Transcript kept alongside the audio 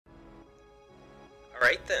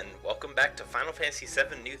Alright then, welcome back to Final Fantasy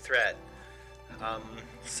VII New Threat.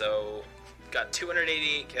 So, got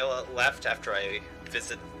 288 kill left after I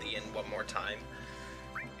visit the inn one more time.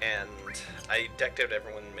 And I decked out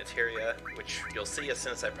everyone in materia, which you'll see as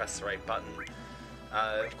soon as I press the right button.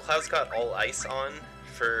 Cloud's got all ice on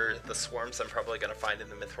for the swarms I'm probably going to find in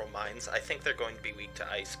the Mythril Mines. I think they're going to be weak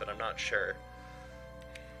to ice, but I'm not sure.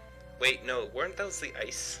 Wait, no, weren't those the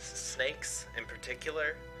ice snakes in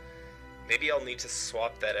particular? Maybe I'll need to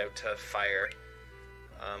swap that out to fire,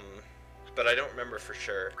 but I don't remember for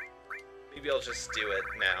sure. Maybe I'll just do it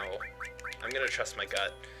now. I'm gonna trust my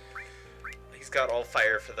gut. He's got all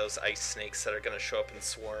fire for those ice snakes that are gonna show up in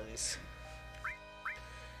swarms.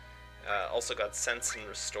 Also got sense and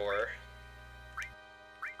restore.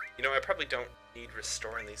 You know, I probably don't need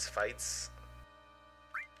restore in these fights.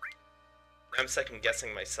 I'm second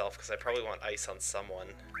guessing myself because I probably want ice on someone.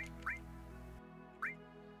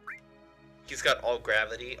 He's got all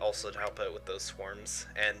gravity, also to help out with those swarms,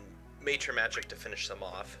 and Nature Magic to finish them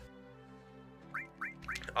off.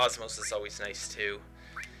 Osmos is always nice too.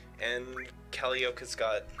 And Kalioka's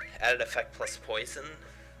got added effect plus poison,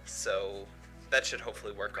 so that should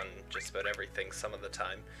hopefully work on just about everything some of the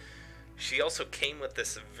time. She also came with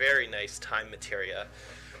this very nice time materia,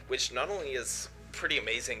 which not only is pretty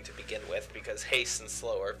amazing to begin with, because haste and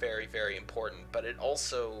slow are very, very important, but it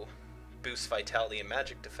also boosts vitality and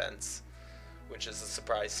magic defense, which is a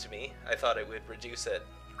surprise to me. I thought it would reduce it,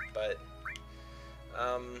 but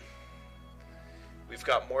we've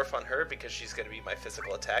got Morph on her because she's going to be my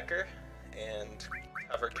physical attacker, and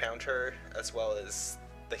cover counter, as well as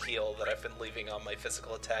the heal that I've been leaving on my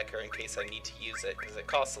physical attacker in case I need to use it, because it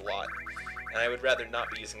costs a lot, and I would rather not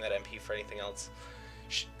be using that MP for anything else.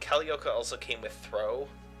 Kalioka also came with Throw,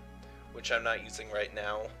 which I'm not using right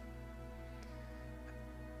now.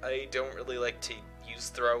 I don't really like to use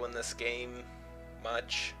Throw in this game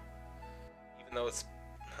much, even though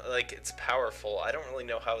it's powerful. I don't really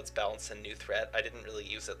know how it's balanced in New Threat. I didn't really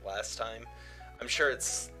use it last time. I'm sure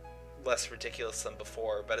it's less ridiculous than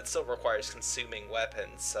before, but it still requires consuming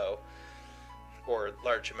weapons, or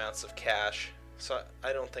large amounts of cash, so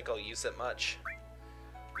I don't think I'll use it much.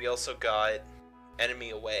 We also got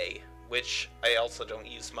Enemy Away, which I also don't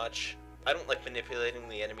use much. I don't like manipulating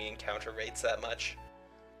the enemy encounter rates that much.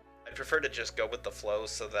 I prefer to just go with the flow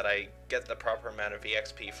so that I get the proper amount of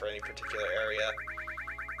EXP for any particular area.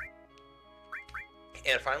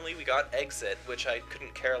 And finally we got Exit, which I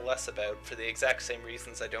couldn't care less about for the exact same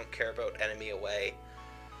reasons I don't care about Enemy Away.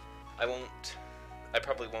 I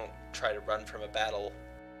probably won't try to run from a battle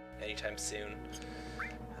anytime soon.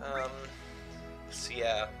 So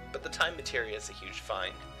yeah, but the time materia is a huge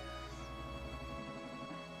find.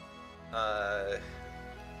 I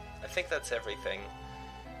think that's everything.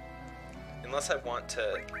 Unless I want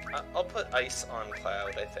to... I'll put ice on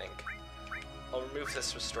Cloud, I think. I'll remove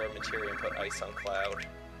this restore materia and put ice on Cloud.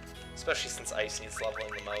 Especially since ice needs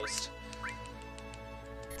leveling the most.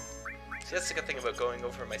 See, that's the good thing about going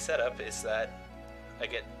over my setup, is that I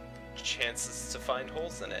get chances to find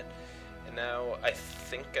holes in it. And now I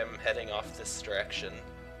think I'm heading off this direction.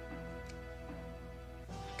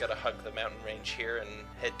 Gotta hug the mountain range here and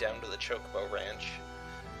head down to the Chocobo Ranch.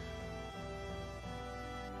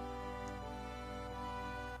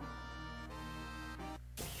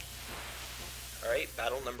 Alright,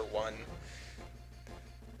 battle number 1. Ooh,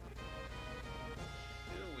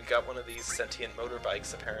 we got one of these sentient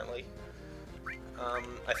motorbikes, apparently.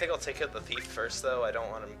 I think I'll take out the thief first, though. I don't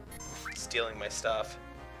want him stealing my stuff.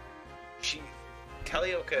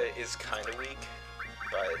 Kalioka is kinda weak,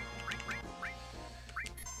 but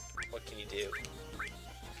what can you do?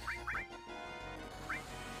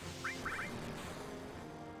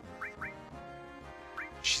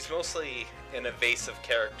 She's mostly an evasive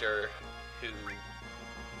character who...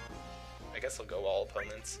 I guess I'll go all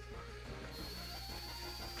opponents.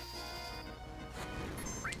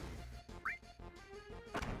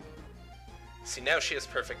 See, now she has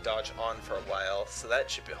perfect dodge on for a while, so that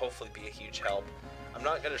should hopefully be a huge help. I'm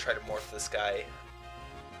not going to try to morph this guy.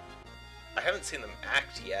 I haven't seen them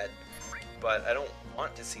act yet, but I don't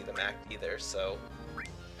want to see them act either, so...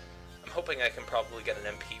 I'm hoping I can probably get an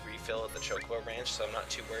MP refill at the Chocobo Ranch, so I'm not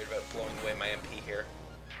too worried about blowing away my MP here.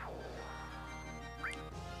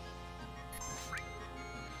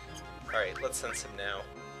 Alright, let's sense him now.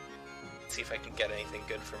 Let's see if I can get anything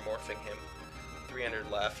good for morphing him.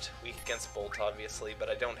 300 left. Weak against Bolt, obviously, but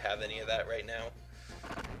I don't have any of that right now.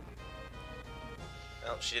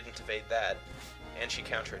 Well, she didn't evade that. And she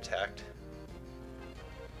counterattacked.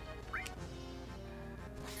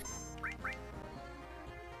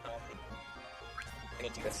 I'm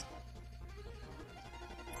gonna do this.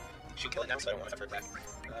 she'll kill it now, so I don't want to have her attack.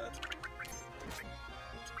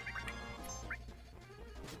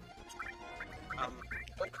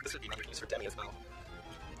 This would be another use for Demi as well.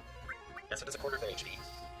 Yeah, so it does a quarter of their HP.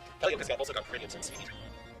 Helioca's also got pretty good speed.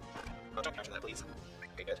 Oh, don't counter that, please.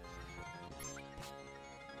 Okay, good.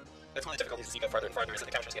 That's one of the difficulties as you go farther and farther, is that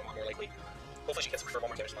the counters get more and more likely. Hopefully she gets for one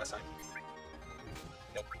more damage than last time.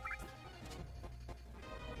 Nope.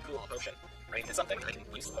 Cool, potion. I mean, it's something, I can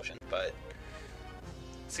use the potion, but...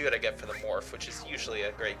 see what I get for the morph, which is usually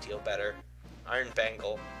a great deal better. Iron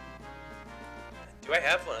Bangle. Do I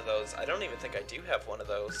have one of those? I don't even think I do have one of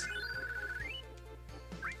those.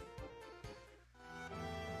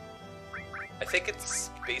 I think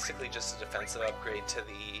it's basically just a defensive upgrade to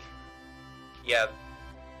the... yeah,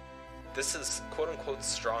 this is quote-unquote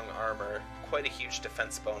strong armor, quite a huge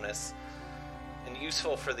defense bonus, and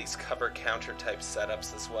useful for these cover-counter type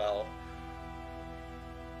setups as well.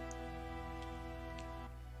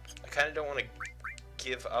 I kind of don't want to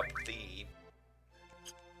give up the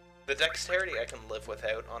dexterity I can live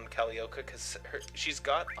without on Kalioka, because she's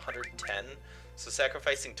got 110, so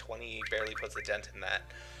sacrificing 20 barely puts a dent in that.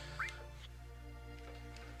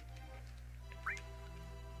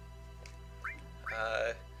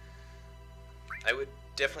 I would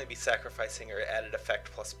definitely be sacrificing her added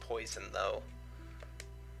effect plus poison, though.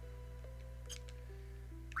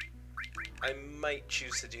 I might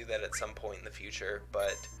choose to do that at some point in the future,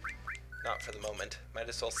 but not for the moment. Might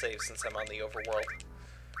as well save since I'm on the overworld.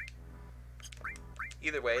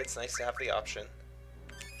 Either way, it's nice to have the option.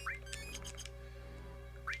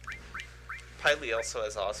 Piley also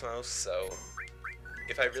has Osmos, so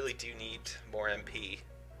if I really do need more MP,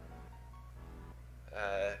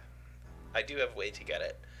 I do have a way to get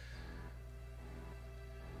it.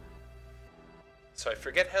 So I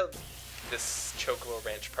forget how this Chocobo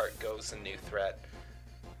Ranch part goes in New Threat.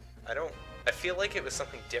 I feel like it was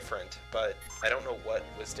something different, but I don't know what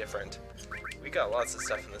was different. We got lots of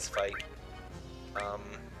stuff in this fight.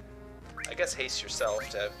 I guess haste yourself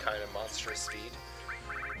to have kind of monstrous speed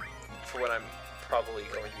for when I'm probably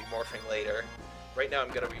going to be morphing later. Right now I'm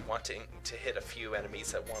going to be wanting to hit a few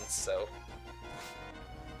enemies at once, so...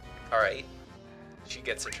 alright. She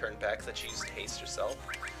gets her turn back that she used to haste herself.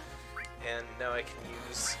 And now I can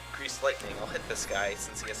use Greased Lightning. I'll hit this guy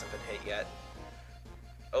since he hasn't been hit yet.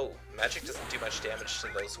 Oh, magic doesn't do much damage to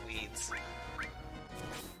those weeds.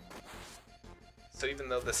 So even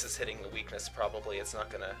though this is hitting a weakness, probably it's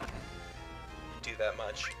not gonna do that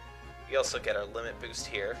much. We also get our limit boost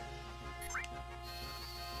here.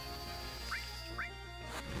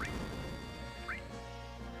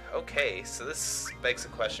 Okay, so this begs the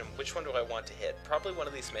question, which one do I want to hit? Probably one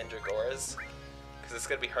of these Mandragoras, because it's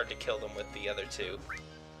going to be hard to kill them with the other two.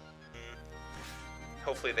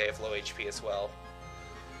 Hopefully they have low HP as well.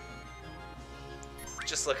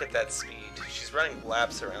 Just look at that speed. She's running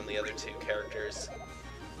laps around the other two characters.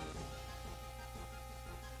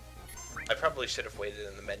 I probably should have waited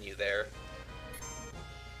in the menu there.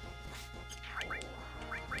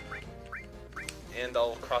 And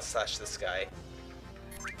I'll cross-slash this guy.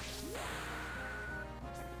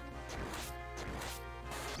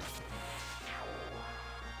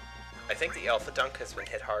 I think the Alpha Dunk has been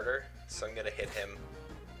hit harder, so I'm gonna hit him.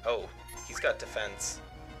 Oh, he's got defense.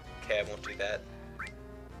 Okay, I won't do that.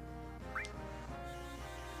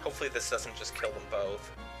 Hopefully this doesn't just kill them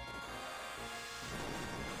both.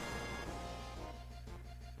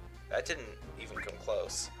 That didn't even come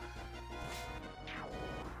close.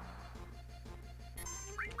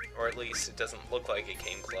 Or at least it doesn't look like it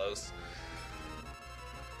came close.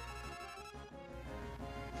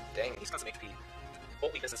 Dang, he's got some HP.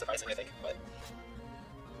 Bolt weakness is sufficing, I think, but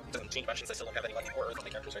it doesn't change much since I still don't have any lightning or earth-only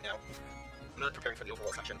characters right now. I'm not preparing for the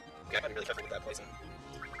overworld section. Okay, I gotta be really careful with that poison.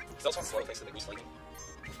 He's also on slow thanks to the grease lightning.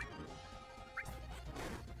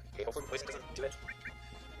 Okay, hopefully poison doesn't do it.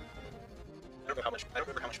 I don't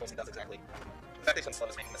remember how much poison does exactly. The fact that he's slow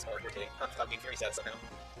is making this more irritating. Huh, I thought being very sad somehow.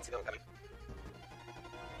 Didn't see that one coming.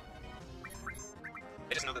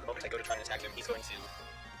 I just know that the moment I go to try and attack him, he's going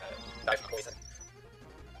to die from the poison.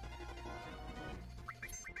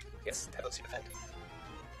 Yes, that lets you defend.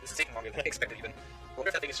 This is taking longer than I expected even. I wonder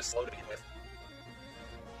if that thing is just slow to begin with.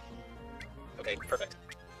 Okay, perfect.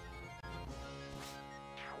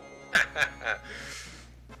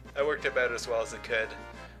 That worked about as well as it could.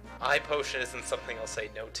 Eye Potion isn't something I'll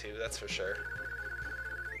say no to, that's for sure.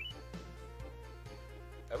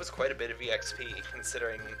 That was quite a bit of EXP,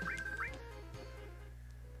 considering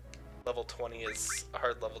level 20 is a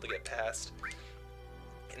hard level to get past.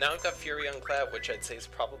 And now I've got Fury on Cloud, which I'd say is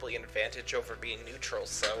probably an advantage over being neutral,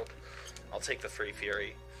 so I'll take the free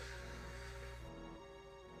Fury.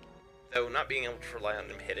 Though not being able to rely on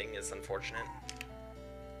him hitting is unfortunate.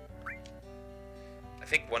 I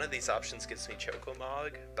think one of these options gives me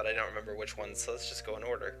Chocomog, but I don't remember which one, so let's just go in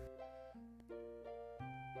order.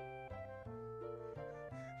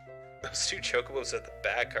 Those two Chocobos at the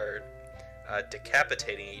back are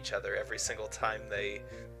decapitating each other every single time they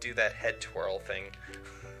do that head twirl thing.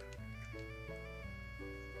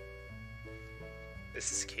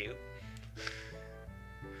 This is cute.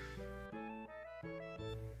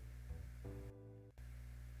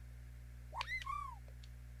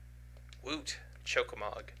 Woot!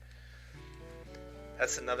 Chocomog.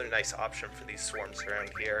 That's another nice option for these swarms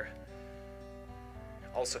around here.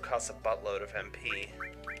 Also costs a buttload of MP.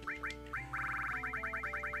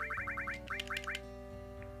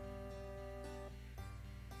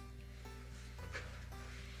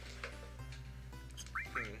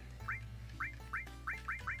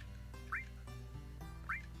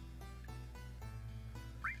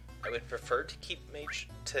 I would prefer to keep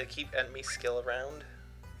enemy skill around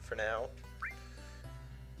for now.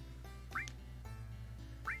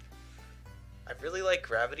 I really like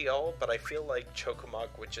Gravity All, but I feel like Chocomog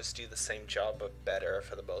would just do the same job but better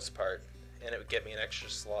for the most part, and it would get me an extra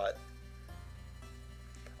slot.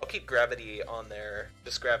 I'll keep Gravity on there,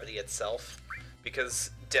 just Gravity itself,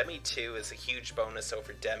 because Demi 2 is a huge bonus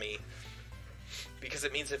over Demi, because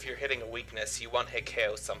it means if you're hitting a weakness, you one-hit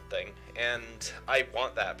KO something, and I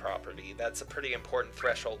want that property. That's a pretty important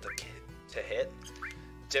threshold to hit.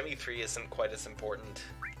 Demi 3 isn't quite as important.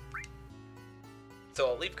 So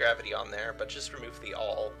I'll leave Gravity on there, but just remove the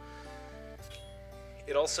All.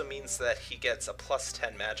 It also means that he gets a plus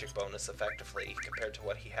 10 magic bonus effectively, compared to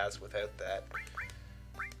what he has without that.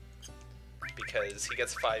 Because he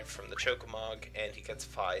gets 5 from the Chocomog, and he gets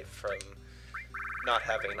 5 from not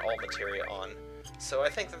having an All materia on. So I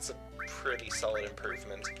think that's a pretty solid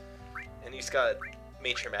improvement. And he's got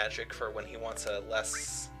Nature Magic for when he wants a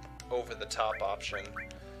less over-the-top option.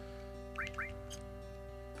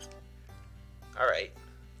 Alright.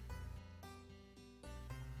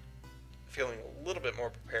 Feeling a little bit more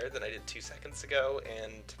prepared than I did 2 seconds ago,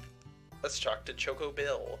 and let's talk to Choco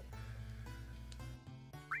Bill.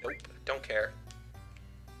 Nope, don't care.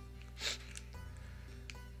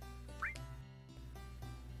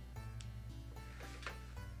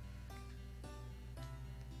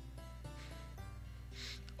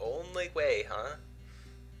 Only way, huh?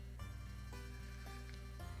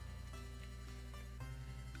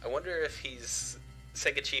 I wonder if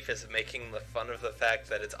Sega Chief is making the fun of the fact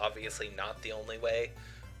that it's obviously not the only way,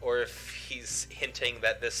 or if he's hinting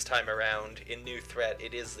that this time around, in New Threat,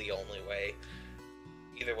 it is the only way.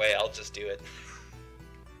 Either way, I'll just do it.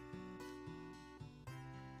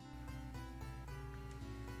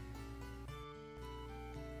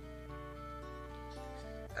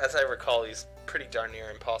 As I recall, he's pretty darn near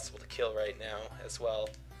impossible to kill right now, as well.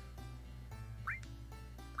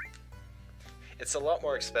 It's a lot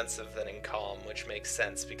more expensive than in Calm, which makes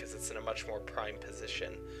sense because it's in a much more prime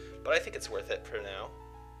position, but I think it's worth it for now.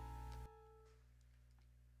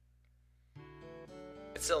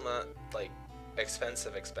 It's still not, like,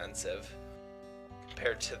 expensive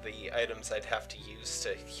compared to the items I'd have to use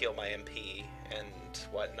to heal my MP and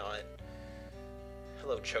whatnot.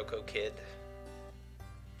 Hello, Choco Kid.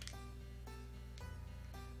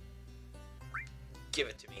 Give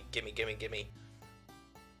it to me. Gimme, gimme, gimme.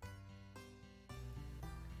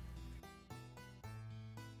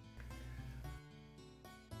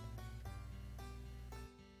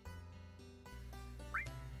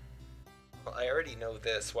 Well, I already know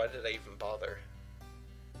this. Why did I even bother?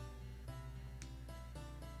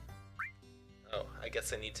 Oh, I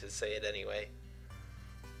guess I need to say it anyway.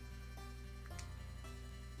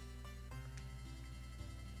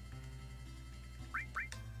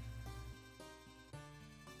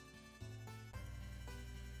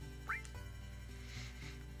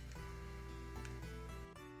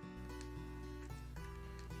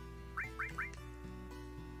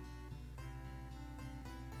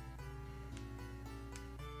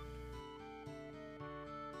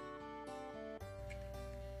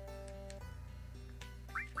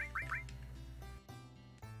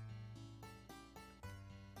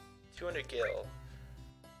 $200 gil.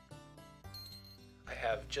 I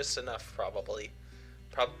have just enough, probably.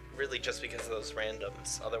 Really just because of those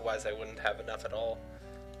randoms. Otherwise, I wouldn't have enough at all.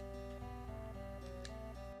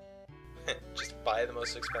 Just buy the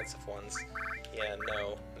most expensive ones. Yeah,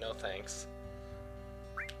 no thanks.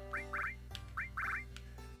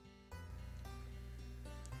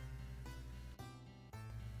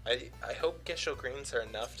 I hope Gesho Greens are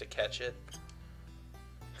enough to catch it,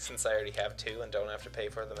 since I already have 2 and don't have to pay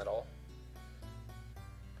for them at all.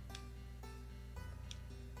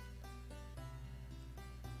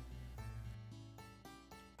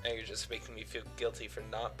 Now you're just making me feel guilty for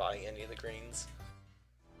not buying any of the greens.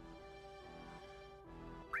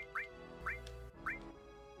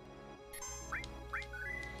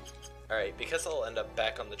 Alright, because I'll end up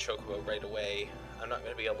back on the Chocobo right away, I'm not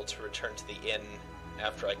going to be able to return to the inn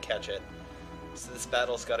after I catch it. So this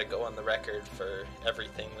battle's got to go on the record for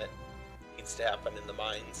everything that needs to happen in the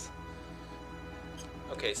mines.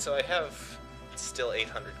 Okay, so I have still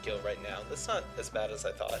 800 gil right now. That's not as bad as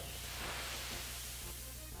I thought.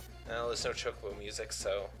 Now there's no Chocobo music,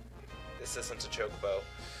 so this isn't a Chocobo.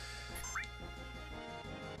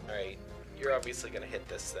 Alright, you're obviously going to hit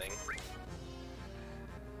this thing.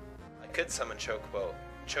 I could summon Chocomog,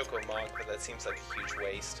 but that seems like a huge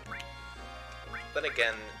waste. Then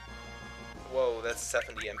again, whoa, that's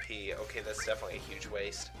 70 MP. Okay, that's definitely a huge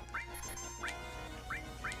waste.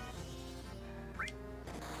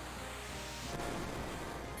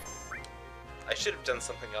 I should have done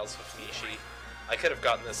something else with Mishi. I could have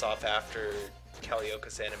gotten this off after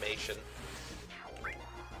Calliope's animation.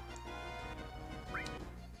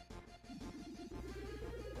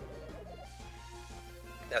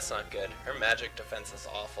 That's not good. Her magic defense is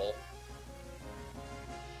awful.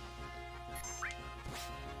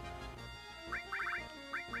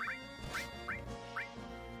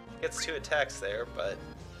 Gets 2 attacks there, but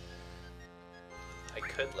I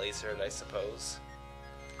could laser it, I suppose.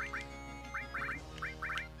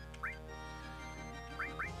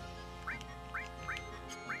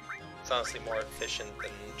 It's honestly more efficient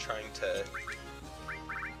than trying to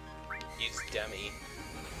use Demi.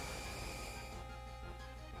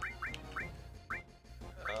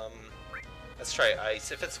 Let's try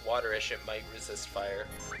ice. If it's waterish, it might resist fire.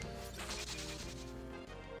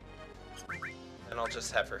 And I'll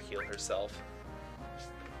just have her heal herself.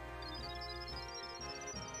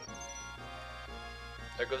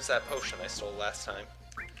 There goes that potion I stole last time.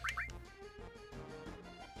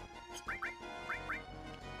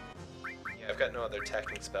 Yeah, I've got no other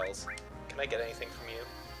attacking spells. Can I get anything from you?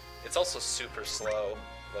 It's also super slow,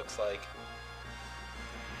 looks like.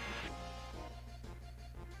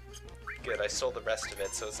 Good, I stole the rest of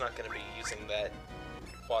it, so it's not going to be using that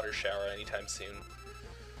water shower anytime soon.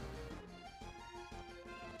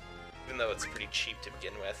 Even though it's pretty cheap to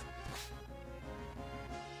begin with.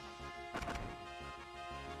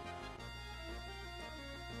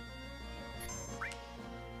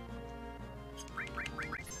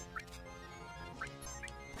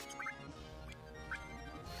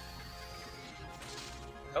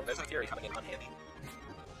 Oh, there's a Fury coming in handy.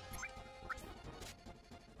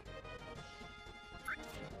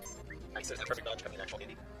 Nice, there's a perfect dodge coming in actual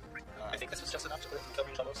handy. I think this was just enough to put it in kill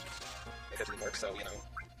range almost. If it didn't work, so, you know.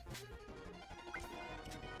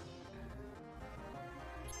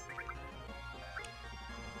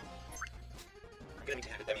 I'm gonna need to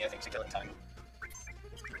hit Demi, I think, to kill in time.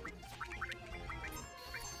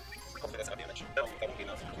 Hopefully that's not damage. No, that won't be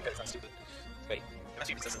enough, because it's not stupid. Wait, it must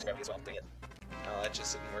be resistant to gravity as well, dang it. No, that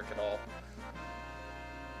just didn't work at all.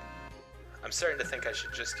 I'm starting to think I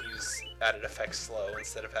should just use added effect slow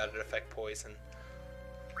instead of added effect poison.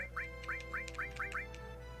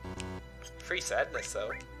 Free sadness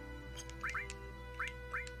though.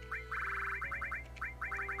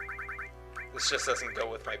 This just doesn't go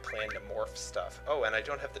with my plan to morph stuff. Oh, and I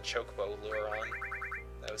don't have the Chocobo lure on.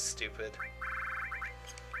 That was stupid.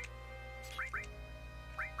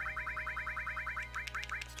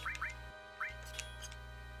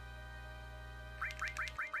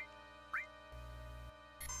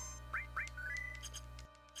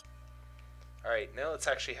 Alright, now let's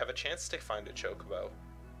actually have a chance to find a Chocobo.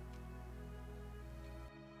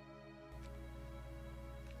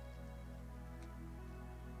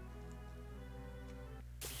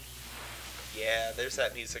 Yeah, there's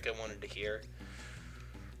that music I wanted to hear.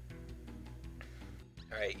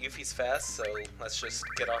 Alright, Yuffie's fast, so let's just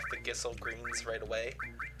get off the Gissel greens right away.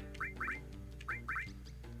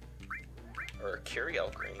 Or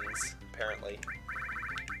Curiel greens, apparently.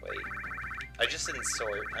 Wait. I just didn't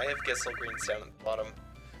sort. I have Gissel greens down at the bottom.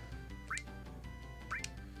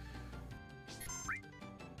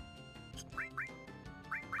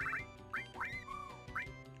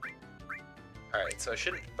 Alright, so I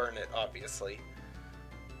shouldn't burn it, obviously.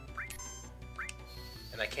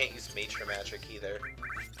 And I can't use Mature Magic either.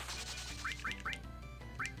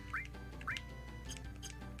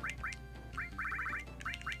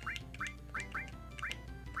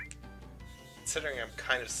 Considering I'm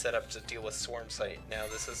kind of set up to deal with Swarm Sight now,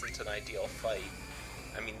 this isn't an ideal fight.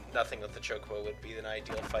 I mean, nothing with the Chocobo would be an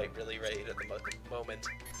ideal fight really right at the moment.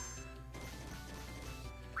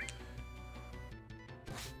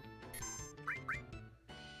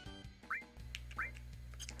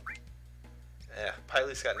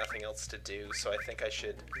 Pyle's got nothing else to do, so I think I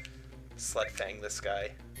should Sled Fang this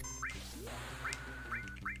guy.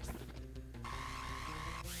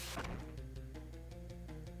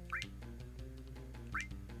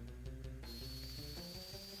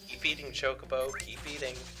 Keep eating, Chocobo, keep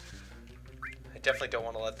eating. I definitely don't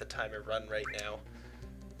want to let the timer run right now.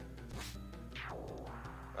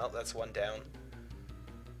 Well, that's one down.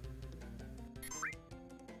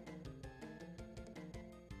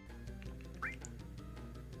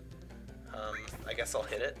 I guess I'll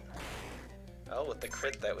hit it. Oh, with the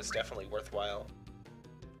crit, that was definitely worthwhile.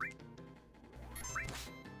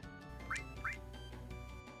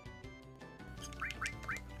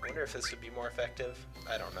 I wonder if this would be more effective.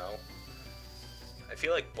 I don't know. I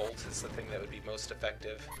feel like Bolt is the thing that would be most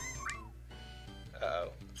effective.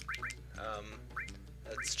 Uh-oh.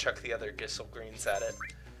 Let's chuck the other Gissel Greens at it.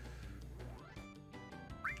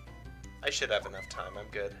 I should have enough time, I'm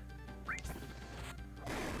good.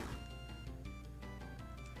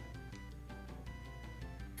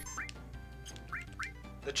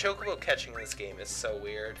 The Chocobo catching in this game is so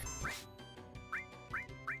weird.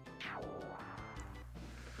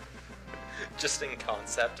 Just in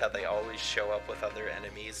concept, how they always show up with other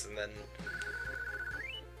enemies and then...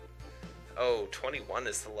 Oh, 21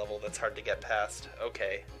 is the level that's hard to get past.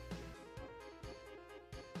 Okay.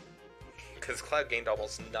 Because Cloud gained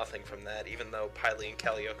almost nothing from that, even though Pyle and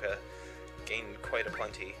Kalioka gained quite a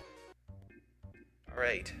plenty.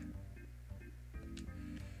 Alright.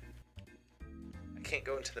 I can't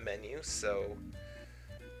go into the menu, so...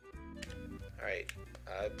 Alright,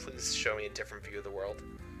 please show me a different view of the world.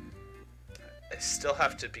 I still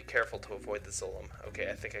have to be careful to avoid the Zulum. Okay,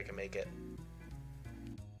 I think I can make it.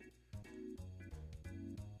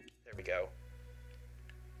 There we go.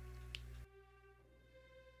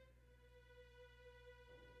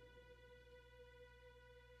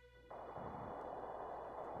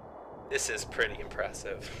 This is pretty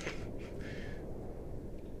impressive.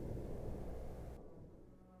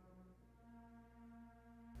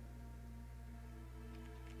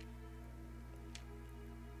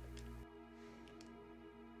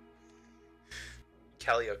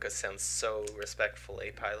 Kalioka sounds so respectful, eh,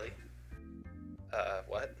 Pyle?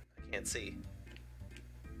 What? I can't see.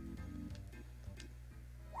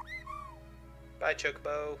 Bye,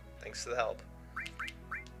 Chocobo. Thanks for the help.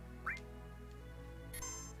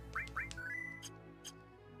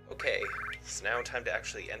 Okay, it's now time to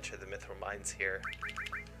actually enter the Mythril Mines here.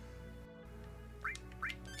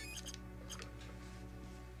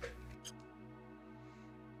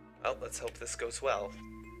 Well, let's hope this goes well.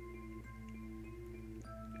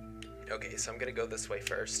 Okay, so I'm gonna go this way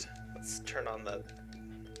first. Let's turn on the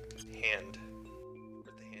hand.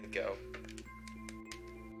 Where'd the hand go?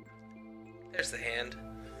 There's the hand.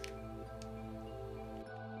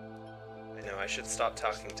 I know I should stop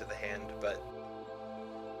talking to the hand, but...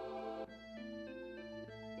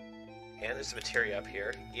 And there's materia up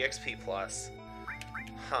here. EXP plus.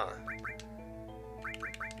 Huh.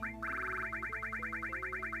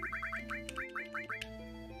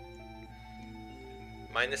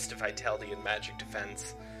 Minus to vitality and magic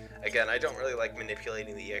defense. Again, I don't really like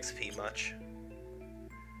manipulating the EXP much.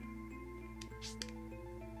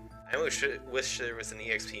 I wish there was an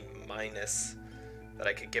EXP minus that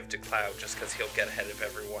I could give to Cloud just because he'll get ahead of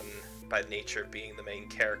everyone by nature of being the main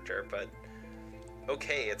character, but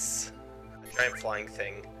okay, it's a giant flying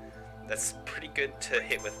thing. That's pretty good to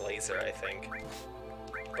hit with laser, I think.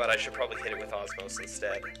 But I should probably hit it with Osmos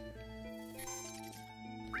instead.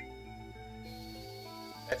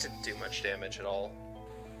 That didn't do much damage at all.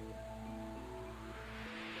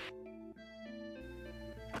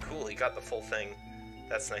 Cool, he got the full thing.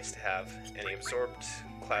 That's nice to have. And he absorbed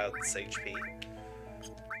Cloud's HP.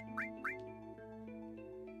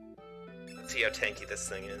 Let's see how tanky this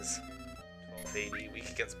thing is. 1280, weak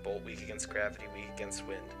against Bolt, weak against Gravity, weak against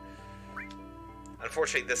Wind.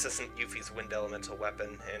 Unfortunately, this isn't Yuffie's Wind Elemental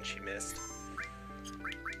weapon, and she missed.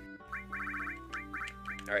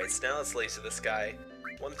 Alright, so now let's laser this guy.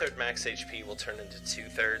 1/3 max HP will turn into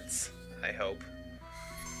 2/3, I hope.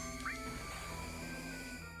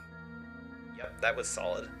 Yep, that was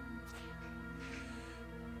solid.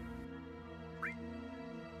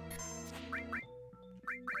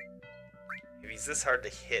 If he's this hard to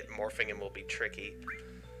hit, morphing him will be tricky.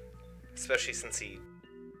 Especially since he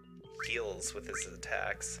heals with his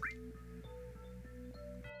attacks.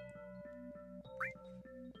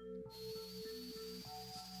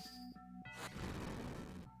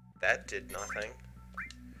 That did nothing.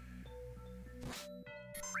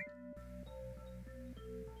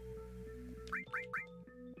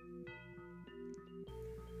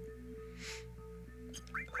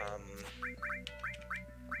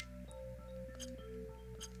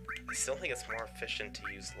 I still think it's more efficient to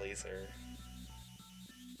use laser.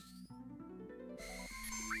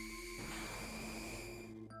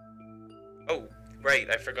 Oh, right,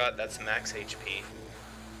 I forgot that's max HP.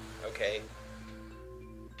 Okay.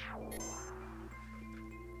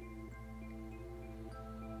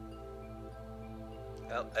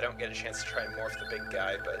 Well, I don't get a chance to try and morph the big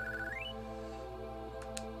guy, but...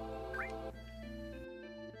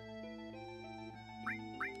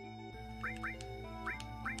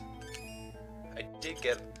 I did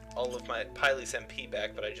get all of my Piley's MP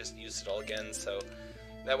back, but I just used it all again, so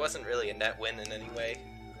that wasn't really a net win in any way.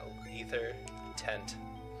 Oh, ether, tent.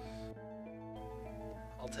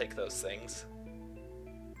 I'll take those things.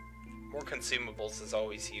 More consumables is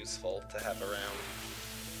always useful to have around.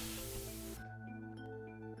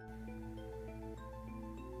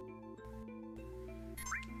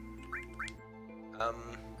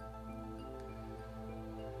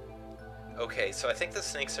 Okay, so I think the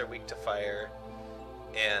snakes are weak to fire,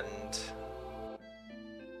 and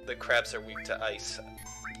the crabs are weak to ice.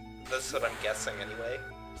 That's what I'm guessing anyway.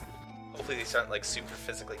 Hopefully these aren't like super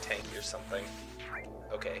physically tanky or something.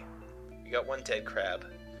 Okay, we got one dead crab.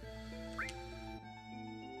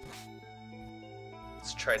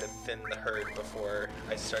 Let's try to thin the herd before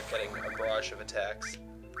I start getting a barrage of attacks.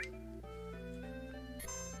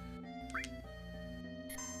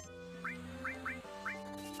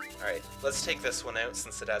 Alright, let's take this one out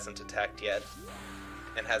since it hasn't attacked yet,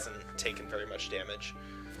 and hasn't taken very much damage.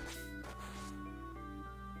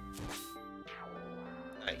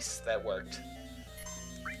 Nice, that worked.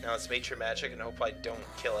 Now it's Nature Magic and hope I don't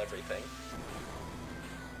kill everything.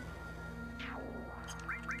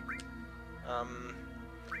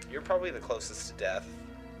 You're probably the closest to death.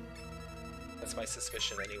 That's my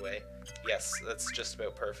suspicion anyway. Yes, that's just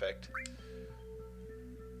about perfect.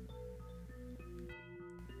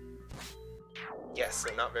 Yes,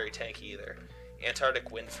 and not very tanky either.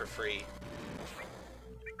 Antarctic wind for free.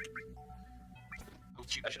 Oh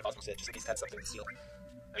shoot, I should have osmosed it just in case it had something to steal.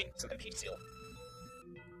 I mean, some MP to steal.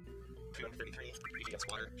 333, weak against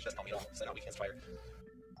water, which doesn't help me at all, so now weak against fire.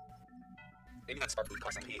 Maybe that spark would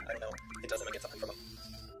cost MP, I don't know. It does, and I get something from them.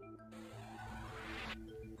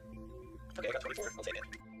 Okay, I got 24, I'll take it.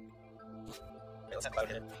 Okay, let's have Cloud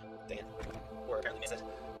hit it. Dang it. Or apparently miss it.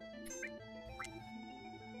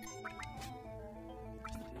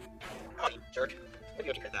 Oh, you jerk. Maybe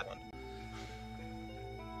you have to hit that one.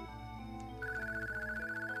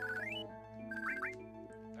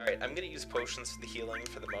 Alright, I'm gonna use potions for the healing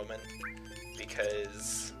for the moment,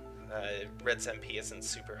 because Red's MP isn't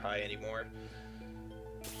super high anymore.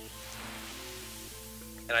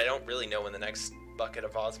 And I don't really know when the next bucket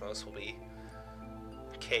of Osmos will be.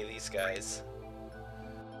 Okay, these guys.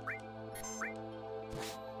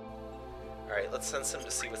 Alright, let's send some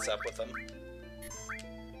to see what's up with them.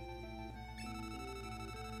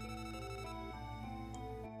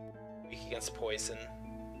 Weak against poison.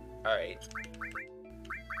 Alright.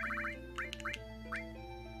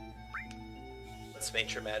 Let's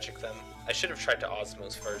Nature Magic them. I should have tried to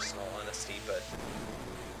Osmos first, in all honesty, but...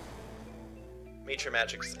 Nature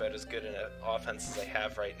Magic is about as good an offense as I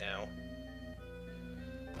have right now.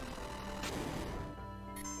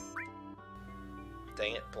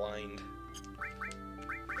 Dang it, blind.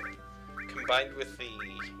 Combined with the...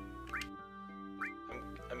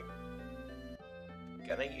 I'm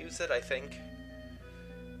gonna use it, I think.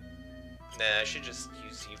 Nah, I should just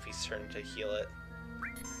use Yuffie's turn to heal it.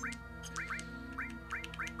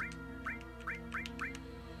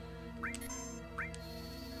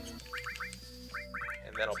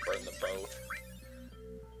 And then I'll burn them both.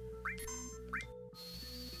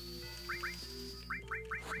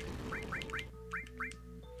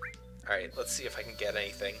 Alright, let's see if I can get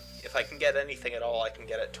anything. If I can get anything at all, I can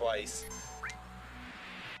get it twice.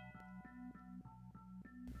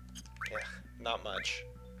 Yeah, not much.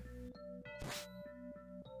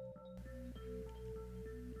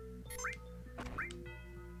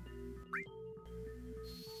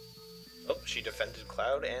 Oh, she defended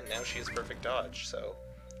Cloud, and now she has perfect dodge, so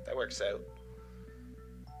that works out.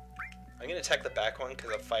 I'm gonna attack the back one,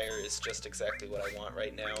 because the fire is just exactly what I want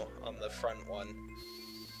right now on the front one.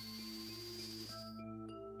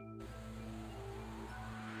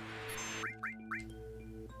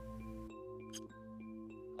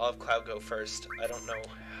 I'll have Cloud go first. I don't know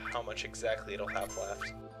how much exactly it'll have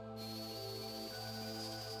left.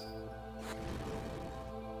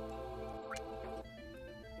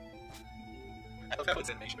 I love how its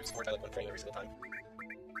animation moves forward by like 1 frame every single time.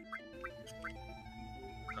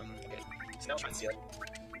 Okay. So now I'll try and steal it.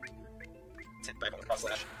 Let's hit back on the cross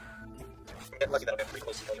slash. I'm getting lucky that I'll get pretty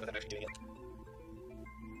close to killing it without actually doing it.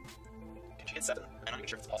 Can she It's 7. I'm not even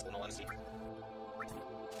sure if it's possible in all honesty.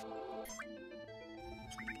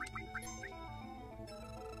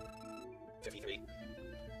 $53.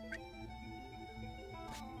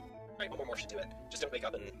 Alright, one more should do it. Just don't wake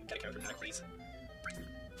up and get a counter attack, please.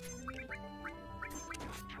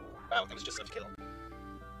 Wow, that was just enough to kill.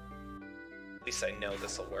 At least I know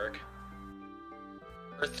this'll work.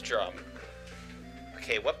 Earth Drum.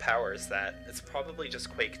 Okay, what power is that? It's probably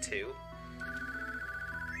just Quake 2.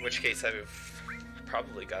 In which case I've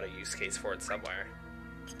probably got a use case for it somewhere.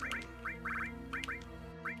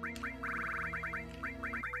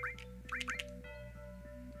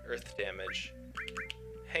 Earth damage.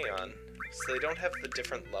 Hang on. So they don't have the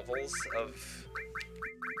different levels of...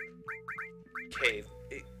 Okay,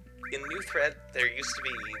 in New Threat there used to be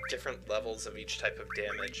different levels of each type of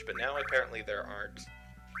damage, but now apparently there aren't.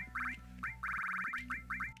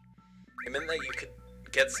 It meant that you could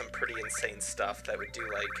get some pretty insane stuff that would do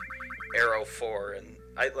like Arrow 4, and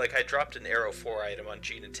I dropped an Arrow 4 item on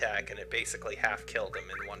Gene Attack and it basically half killed him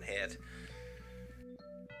in one hit.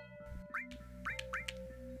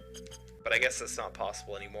 But I guess that's not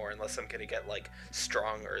possible anymore unless I'm gonna get like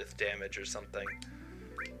strong earth damage or something.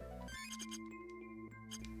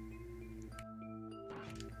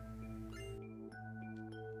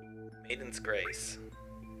 Maiden's Grace.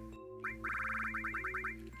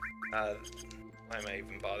 Why am I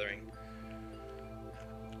even bothering?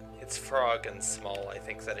 It's frog and small, I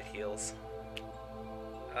think, that it heals.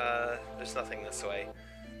 There's nothing this way.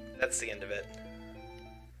 That's the end of it.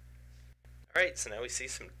 Alright, so now we see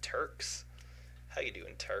some Turks. How you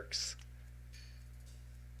doing, Turks?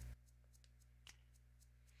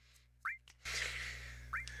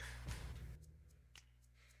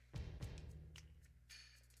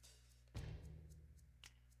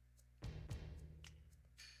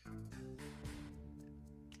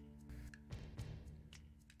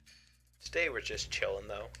 Today we're just chilling,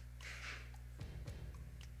 though.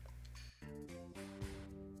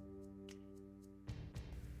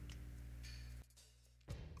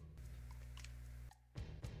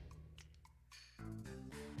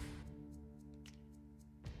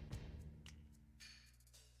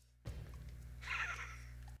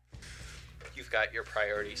 You've got your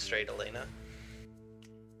priorities straight, Elena.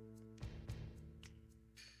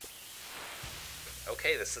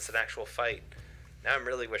 Okay, this is an actual fight. Now I'm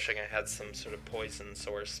really wishing I had some sort of poison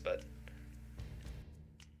source, but...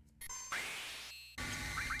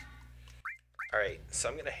 Alright, so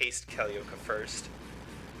I'm gonna haste Kalioka first.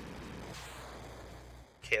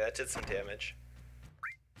 Okay, that did some damage.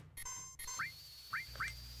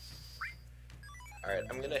 Alright,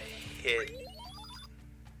 I'm gonna hit...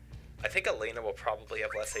 I think Elena will probably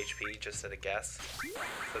have less HP, just at a guess.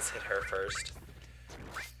 Let's hit her first.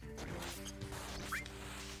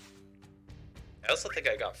 I also think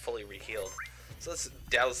I got fully rehealed, so let's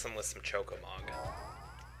douse them with some Chocomog.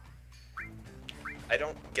 I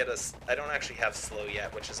don't actually have slow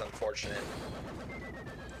yet, which is unfortunate,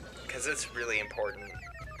 because it's really important.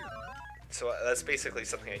 So that's basically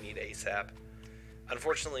something I need ASAP.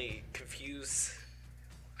 Unfortunately, Confuse,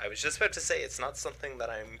 I was just about to say it's not something that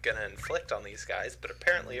I'm gonna inflict on these guys, but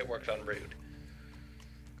apparently it worked on Rude.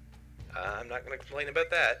 I'm not gonna complain about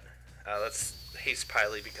that. Let's haste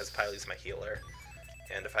Piley because Piley's my healer.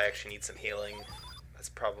 And if I actually need some healing, that's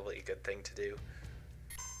probably a good thing to do.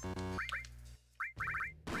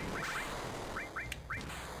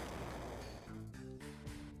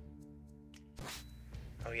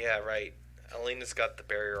 Oh yeah, right. Elena's got the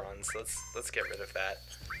barrier on, so let's get rid of that.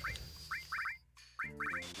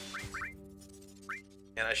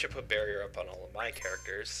 And I should put barrier up on all of my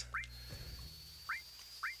characters.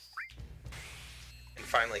 And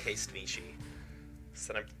finally haste Mishi.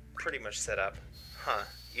 So then I'm pretty much set up. Huh,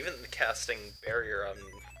 even casting barrier on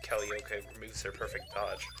Kalioka removes her perfect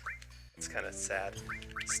dodge. It's kind of sad.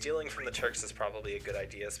 Stealing from the Turks is probably a good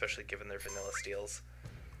idea, especially given their vanilla steals.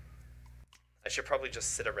 I should probably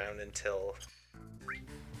just sit around until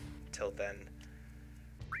then.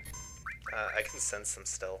 I can sense them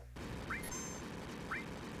still.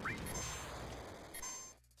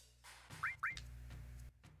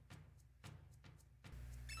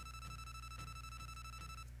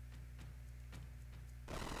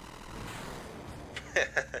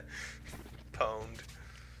 Pwned.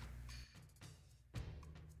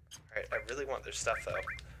 Alright, I really want their stuff though.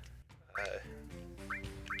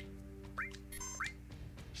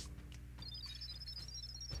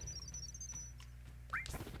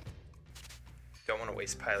 Don't want to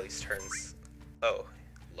waste Piley's turns. Oh,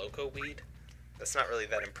 Loco Weed? That's not really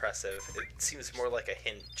that impressive. It seems more like a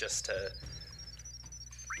hint just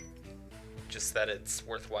that it's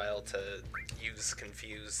worthwhile to use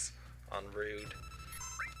Confuse on Rude.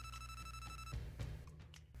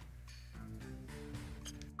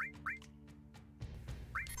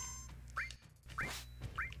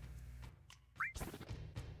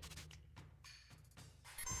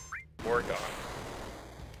 Oregon.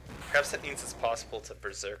 Perhaps that means it's possible to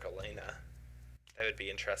berserk Elena. That would be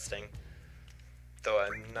interesting. Though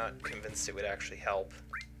I'm not convinced it would actually help.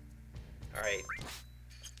 Alright.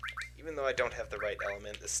 Even though I don't have the right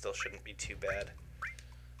element, this still shouldn't be too bad.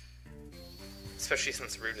 Especially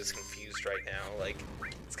since Rude is confused right now. Like,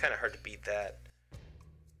 it's kind of hard to beat that.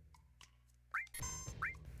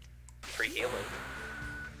 Free healing.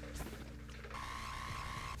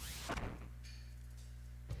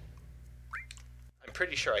 I'm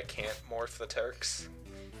pretty sure I can't morph the Turks.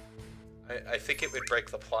 I think it would break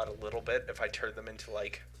the plot a little bit if I turned them into,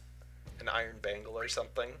 like, an iron bangle or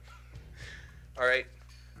something. Alright,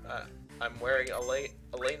 I'm wearing Elena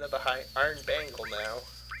the Iron Bangle now.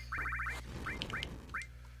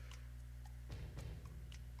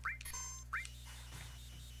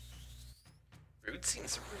 Rude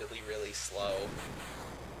seems really, really slow.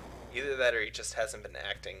 Either that or he just hasn't been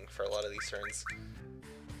acting for a lot of these turns.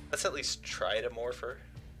 Let's at least try to morph her.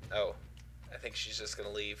 Oh, I think she's just gonna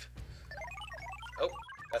leave. Oh,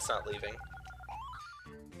 that's not leaving.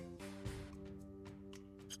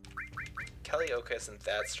 Kalioka isn't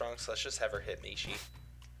that strong, so let's just have her hit Mishi.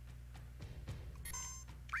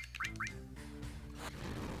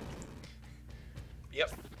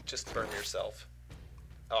 Yep, just burn yourself.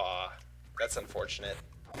 Aw, that's unfortunate.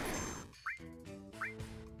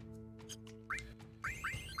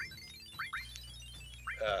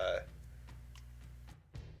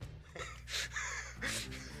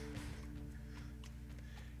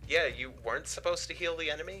 Yeah, you weren't supposed to heal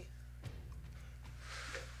the enemy?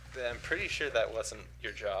 I'm pretty sure that wasn't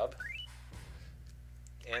your job.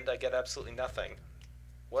 And I get absolutely nothing.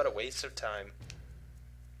 What a waste of time.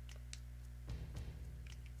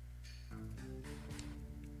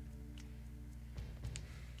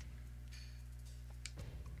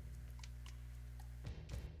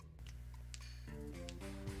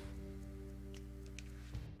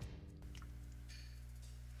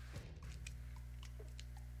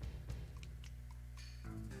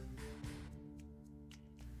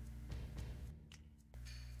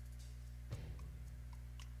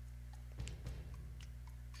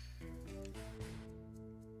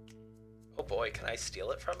 Oh boy, can I steal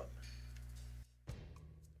it from him?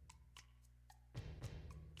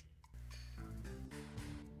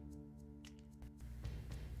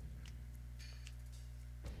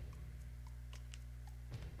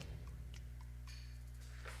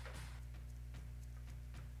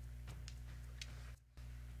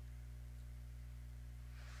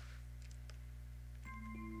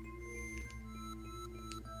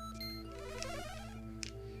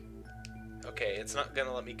 Okay, it's not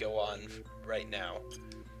gonna let me go on right now.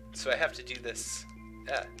 So I have to do this.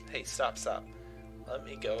 Ah, hey, stop. Let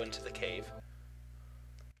me go into the cave.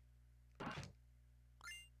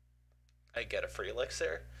 I get a free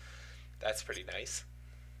elixir. That's pretty nice.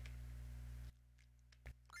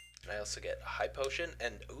 And I also get a high potion,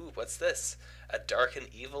 and ooh, what's this? A dark and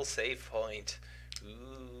evil save point.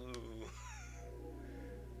 Ooh.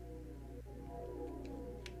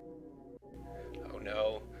 Oh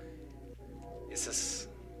no. Is this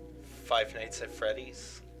Five Nights at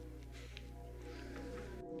Freddy's?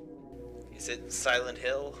 Is it Silent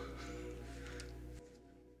Hill?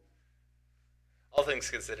 All things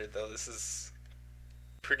considered, though, this is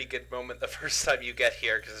a pretty good moment the first time you get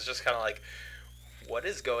here, because it's just kind of like, what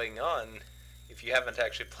is going on if you haven't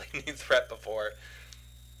actually played New Threat before?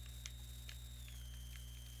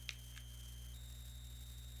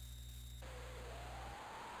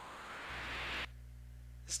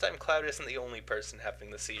 This time Cloud isn't the only person having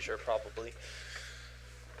the seizure, probably.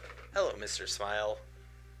 Hello, Mr. Smile.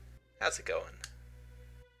 How's it going?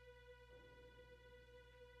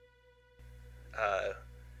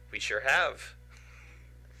 We sure have.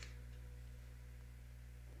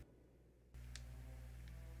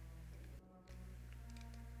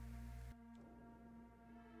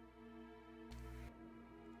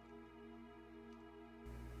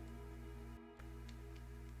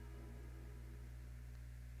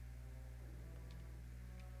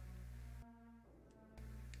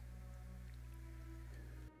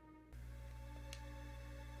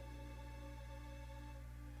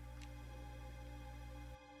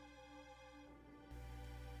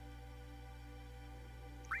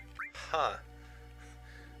 Huh.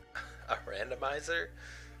 A randomizer?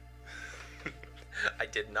 I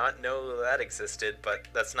did not know that existed, but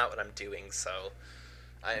that's not what I'm doing, so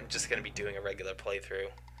I am just going to be doing a regular playthrough.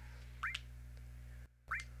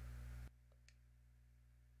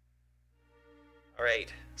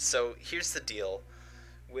 Alright, so here's the deal.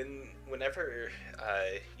 Whenever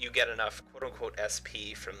you get enough quote-unquote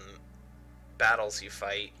SP from battles you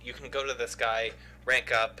fight, you can go to this guy,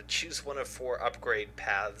 rank up, choose one of 4 upgrade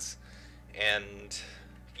paths, and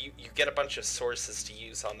you get a bunch of sources to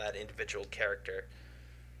use on that individual character.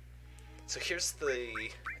 So here's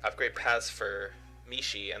the upgrade paths for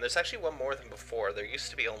Mishi, and there's actually one more than before. There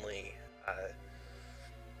used to be only,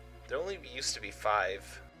 there only used to be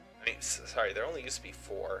 5. I mean, sorry, there only used to be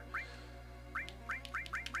 4.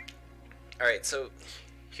 Alright, so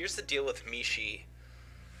here's the deal with Mishi.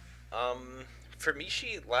 For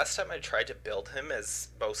Mishi, last time I tried to build him as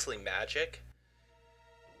mostly magic,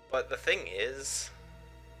 but the thing is,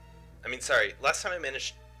 I mean, sorry, last time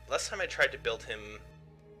I tried to build him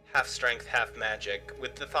half strength, half magic,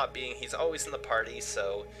 with the thought being he's always in the party,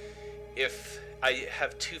 so if I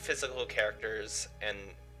have 2 physical characters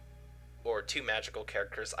or 2 magical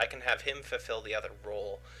characters, I can have him fulfill the other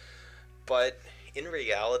role. But in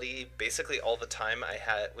reality, basically all the time I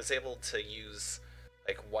was able to use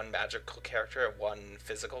like 1 magical character and 1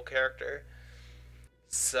 physical character.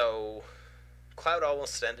 So Cloud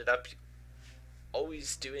almost ended up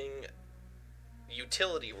always doing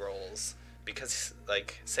utility roles, because,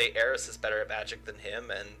 like, say Eris is better at magic than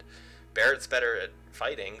him, and Barrett's better at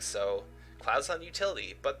fighting, so Cloud's on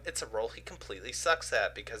utility, but it's a role he completely sucks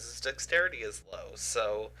at because his dexterity is low,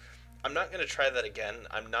 so I'm not going to try that again.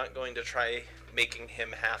 I'm not going to try making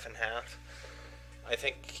him half and half. I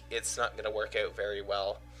think it's not going to work out very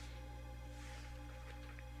well.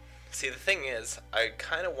 See, the thing is, I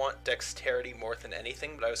kind of want dexterity more than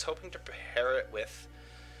anything, but I was hoping to pair it with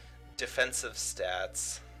defensive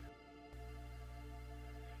stats.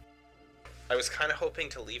 I was kind of hoping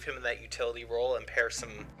to leave him in that utility role and pair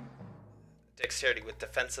some dexterity with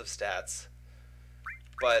defensive stats,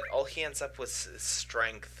 but all he ends up with is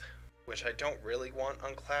strength, which I don't really want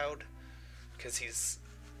on Cloud, because he's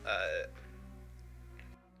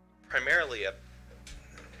primarily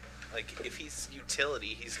if he's utility,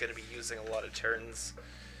 he's going to be using a lot of turns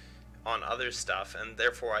on other stuff, and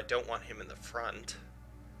therefore I don't want him in the front.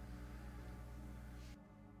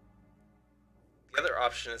 The other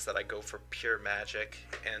option is that I go for pure magic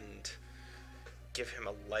and give him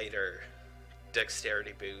a lighter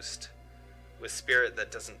dexterity boost with spirit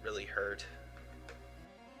that doesn't really hurt.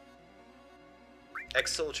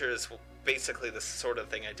 Ex-Soldier is basically the sort of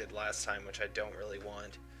thing I did last time, which I don't really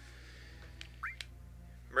want.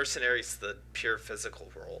 Mercenary's the pure physical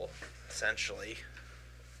role, essentially.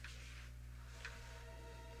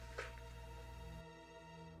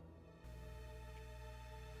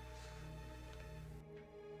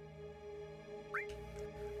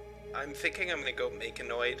 I'm thinking I'm going to go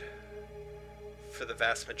Mechanoid for the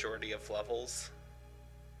vast majority of levels.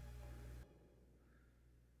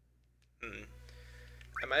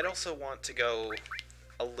 I might also want to go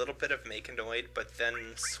a little bit of Mechanoid, but then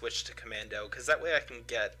switch to Commando, because that way I can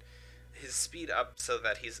get his speed up so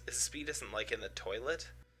that his speed isn't like in the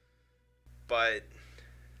toilet, but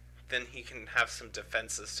then he can have some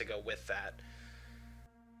defenses to go with that.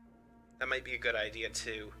 That might be a good idea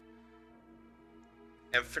too.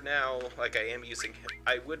 And for now, like, I am using him,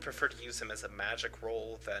 I would prefer to use him as a magic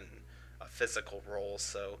role than a physical role,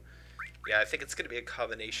 so yeah, I think it's going to be a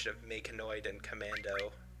combination of Mechanoid and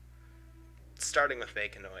Commando. Starting with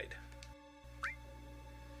Mechanoid.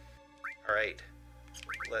 Alright,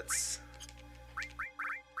 let's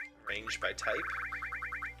arrange by type,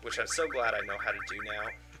 which I'm so glad I know how to do now.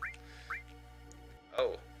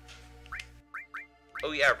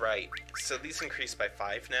 Oh yeah, right. So these increase by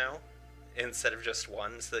 5 now, instead of just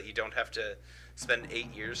 1, so that you don't have to spend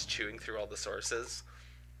 8 years chewing through all the sources.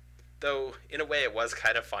 Though, in a way, it was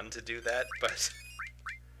kind of fun to do that, but...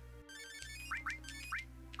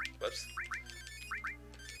 Whoops.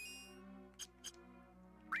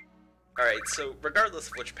 Alright, so regardless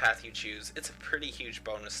of which path you choose, it's a pretty huge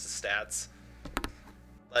bonus to stats.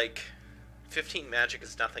 Like, 15 magic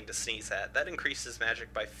is nothing to sneeze at. That increases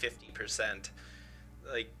magic by 50%.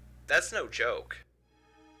 Like, that's no joke.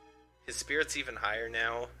 His spirit's even higher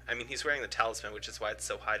now. I mean, he's wearing the talisman, which is why it's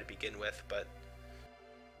so high to begin with, but...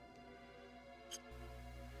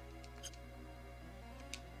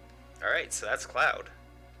 Alright, so that's Cloud.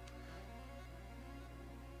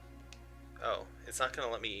 Oh, it's not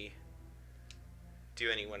gonna let me do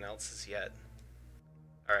anyone else's yet.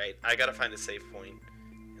 Alright, I gotta find a save point.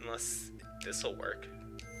 Unless this'll work.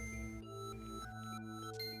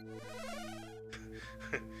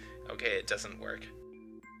 Okay, it doesn't work.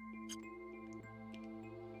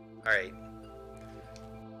 Alright.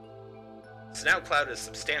 So now Cloud is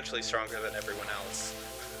substantially stronger than everyone else.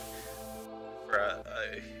 For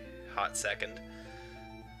a hot second.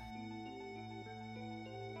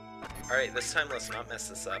 Alright, this time let's not mess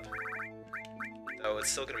this up. Though it's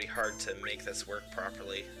still gonna be hard to make this work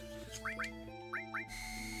properly.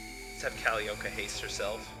 Let's have Calliope haste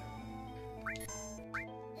herself.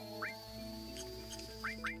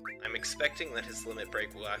 I'm expecting that his limit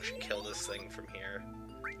break will actually kill this thing from here.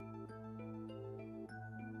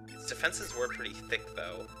 His defenses were pretty thick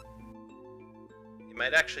though. He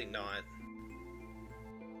might actually not.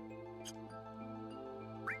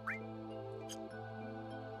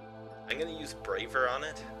 I'm gonna use Braver on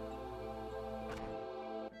it.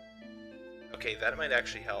 Okay, that might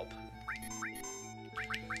actually help.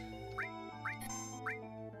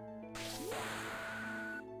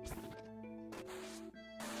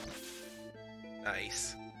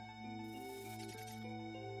 Nice.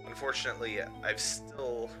 Unfortunately, I've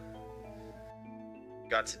still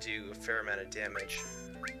got to do a fair amount of damage.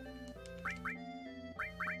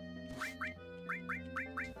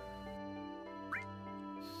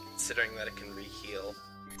 Considering that it can re-heal.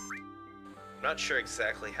 I'm not sure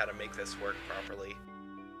exactly how to make this work properly.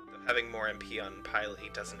 Though having more MP on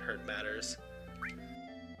Piley doesn't hurt matters.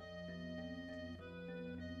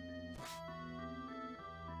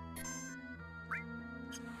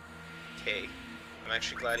 Okay, I'm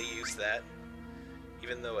actually glad he used that.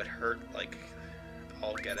 Even though it hurt like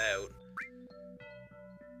all get out.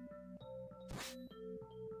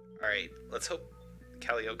 Alright, let's hope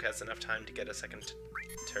Calliope has enough time to get a second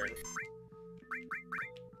turn.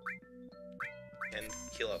 And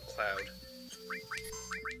heal up Cloud.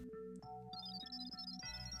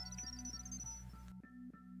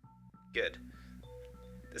 Good.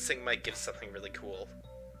 This thing might give something really cool.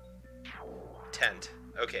 Tent.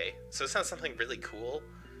 Okay, so it's not something really cool,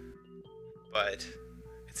 but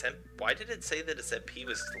it's why did it say that its MP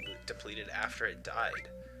was depleted after it died?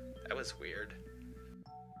 That was weird.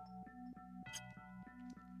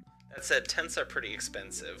 That said, tents are pretty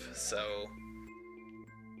expensive, so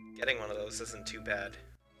getting one of those isn't too bad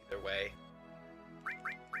either way.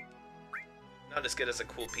 Not as good as a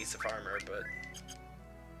cool piece of armor, but...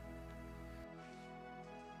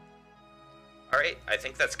 Alright, I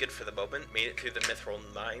think that's good for the moment. Made it through the Mythril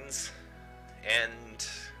Mines, and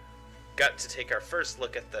got to take our first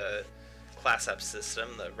look at the class up system,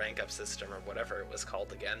 the rank up system, or whatever it was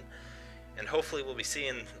called again. And hopefully we'll be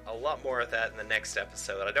seeing a lot more of that in the next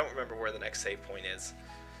episode. I don't remember where the next save point is.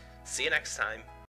 See you next time.